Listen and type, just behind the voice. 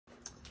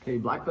Okay,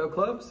 black belt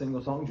club,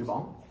 single song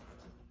jubon.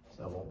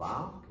 Double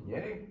bow,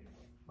 kanye.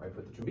 Right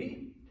foot to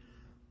chubi.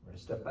 We're gonna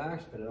step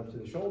back, spin it up to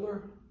the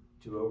shoulder.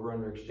 2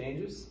 over-under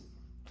exchanges.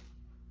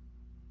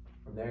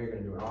 From there, you're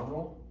gonna do an arm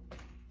roll,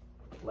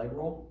 leg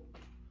roll,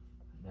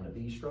 and then a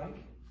V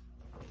strike.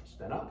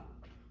 Spin up.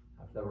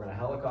 After that, we're gonna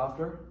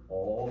helicopter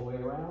all the way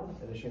around,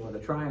 finishing with a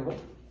triangle.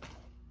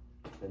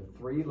 Then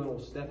 3 little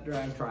step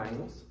drag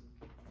triangles.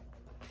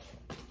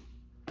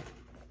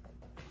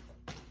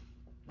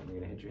 And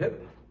you're gonna hit your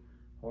hip,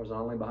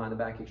 horizontally behind the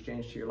back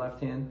exchange to your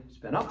left hand,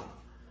 spin up.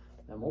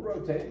 Then we'll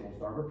rotate and we'll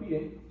start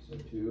repeating. So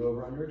 2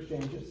 over-under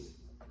exchanges.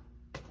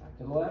 Back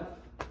to the left,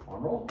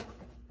 arm roll,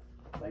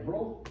 leg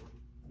roll,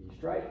 V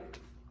strike,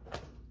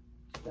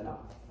 spin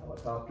up.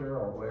 Helicopter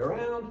all the way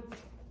around,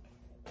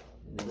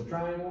 into the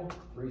triangle,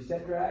 3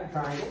 step drag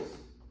triangles.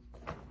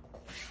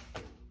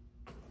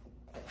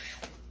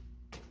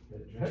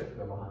 Hit your hip,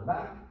 go behind the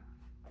back,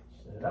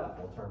 spin it up,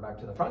 we'll turn back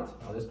to the front.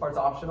 Now this part's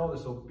optional,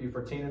 this will be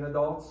for teen and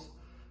adults.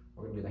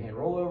 We're gonna do the hand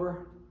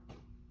rollover.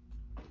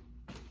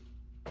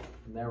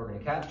 From there, we're gonna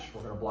catch,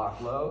 we're gonna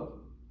block low,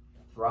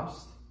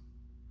 thrust,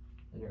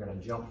 then you're gonna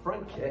jump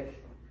front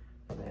kick,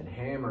 and then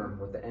hammer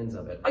with the ends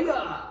of it.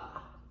 Aya!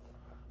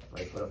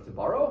 Right foot up to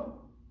borrow,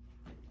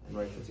 and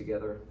right foot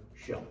together,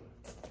 shell.